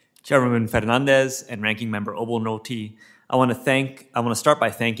Chairman Fernandez and Ranking Member Obolnoti, I want to start by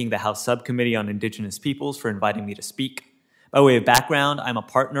thanking the House Subcommittee on Indigenous Peoples for inviting me to speak. By way of background, I'm a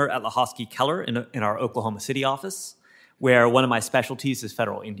partner at Lehotsky Keller in our Oklahoma City office, where one of my specialties is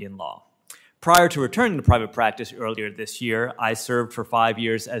federal Indian law. Prior to returning to private practice earlier this year, I served for 5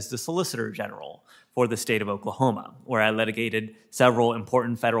 years as the Solicitor General for the state of Oklahoma, where I litigated several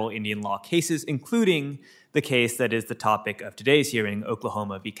important federal Indian law cases, including the case that is the topic of today's hearing,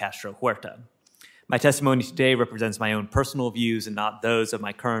 Oklahoma v. Castro Huerta. My testimony today represents my own personal views and not those of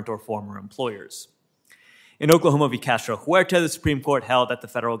my current or former employers. In Oklahoma v. Castro Huerta, the Supreme Court held that the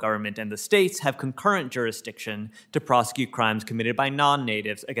federal government and the states have concurrent jurisdiction to prosecute crimes committed by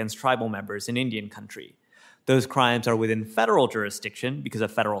non-natives against tribal members in Indian country. Those crimes are within federal jurisdiction because a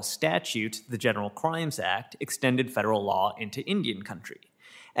federal statute, the General Crimes Act, extended federal law into Indian country.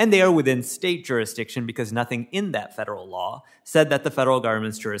 And they are within state jurisdiction because nothing in that federal law said that the federal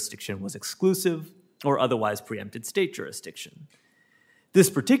government's jurisdiction was exclusive or otherwise preempted state jurisdiction. This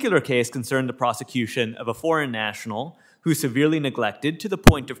particular case concerned the prosecution of a foreign national who severely neglected, to the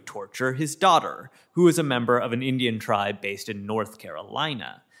point of torture, his daughter, who was a member of an Indian tribe based in North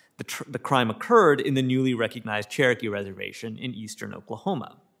Carolina. The crime occurred in the newly recognized Cherokee Reservation in eastern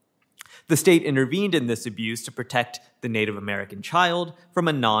Oklahoma. The state intervened in this abuse to protect the Native American child from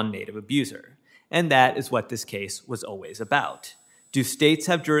a non-Native abuser, and that is what this case was always about. Do states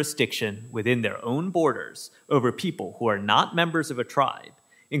have jurisdiction within their own borders over people who are not members of a tribe,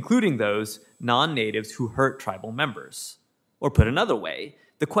 including those non-natives who hurt tribal members? Or put another way,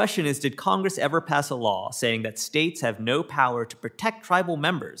 the question is, did Congress ever pass a law saying that states have no power to protect tribal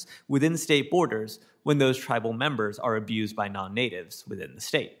members within state borders when those tribal members are abused by non-natives within the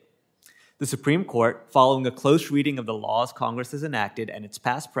state? The Supreme Court, following a close reading of the laws Congress has enacted and its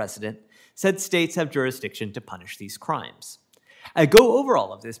past precedent, said states have jurisdiction to punish these crimes. I go over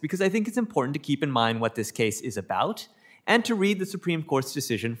all of this because I think it's important to keep in mind what this case is about and to read the Supreme Court's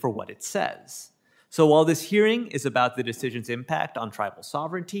decision for what it says. So while this hearing is about the decision's impact on tribal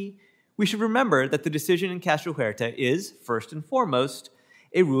sovereignty, we should remember that the decision in Castro Huerta is, first and foremost,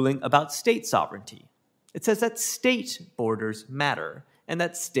 a ruling about state sovereignty. It says that state borders matter and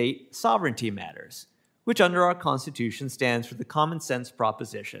that state sovereignty matters, which under our Constitution stands for the common sense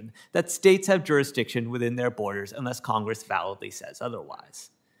proposition that states have jurisdiction within their borders unless Congress validly says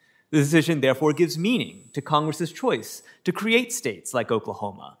otherwise. The decision therefore gives meaning to Congress's choice to create states like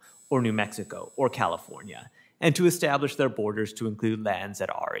Oklahoma or New Mexico or California and to establish their borders to include lands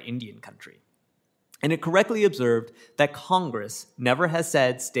that are Indian country. And it correctly observed that Congress never has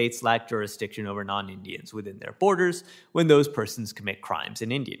said states lack jurisdiction over non-Indians within their borders when those persons commit crimes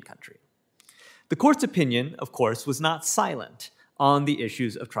in Indian country. The court's opinion, of course, was not silent on the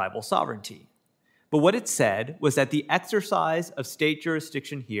issues of tribal sovereignty. But what it said was that the exercise of state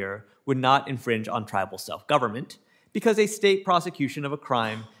jurisdiction here would not infringe on tribal self-government because a state prosecution of a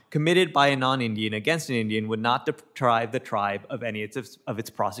crime committed by a non-Indian against an Indian would not deprive the tribe of any of its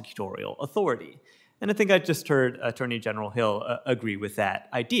prosecutorial authority. And I think I just heard Attorney General Hill agree with that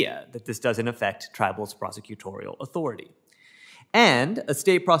idea, that this doesn't affect tribal's prosecutorial authority. And a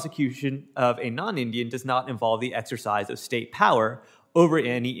state prosecution of a non-Indian does not involve the exercise of state power over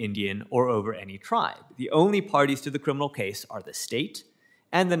any Indian or over any tribe. The only parties to the criminal case are the state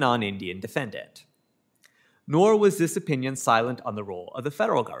and the non-Indian defendant. Nor was this opinion silent on the role of the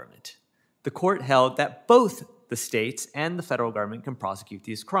federal government. The court held that both the states and the federal government can prosecute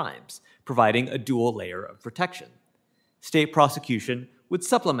these crimes, providing a dual layer of protection. State prosecution would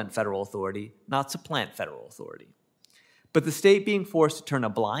supplement federal authority, not supplant federal authority. But the state being forced to turn a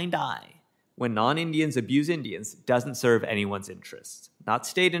blind eye when non-Indians abuse Indians doesn't serve anyone's interests. Not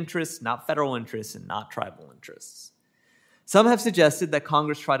state interests, not federal interests, and not tribal interests. Some have suggested that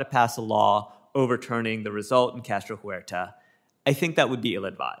Congress try to pass a law overturning the result in Castro Huerta. I think that would be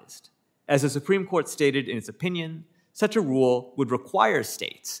ill-advised. As the Supreme Court stated in its opinion, such a rule would require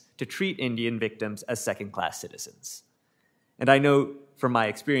states to treat Indian victims as second-class citizens. And I know from my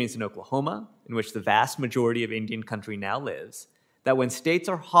experience in Oklahoma, in which the vast majority of Indian country now lives, that when states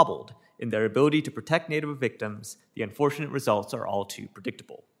are hobbled in their ability to protect Native victims, the unfortunate results are all too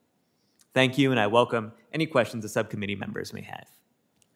predictable. Thank you, and I welcome any questions the subcommittee members may have.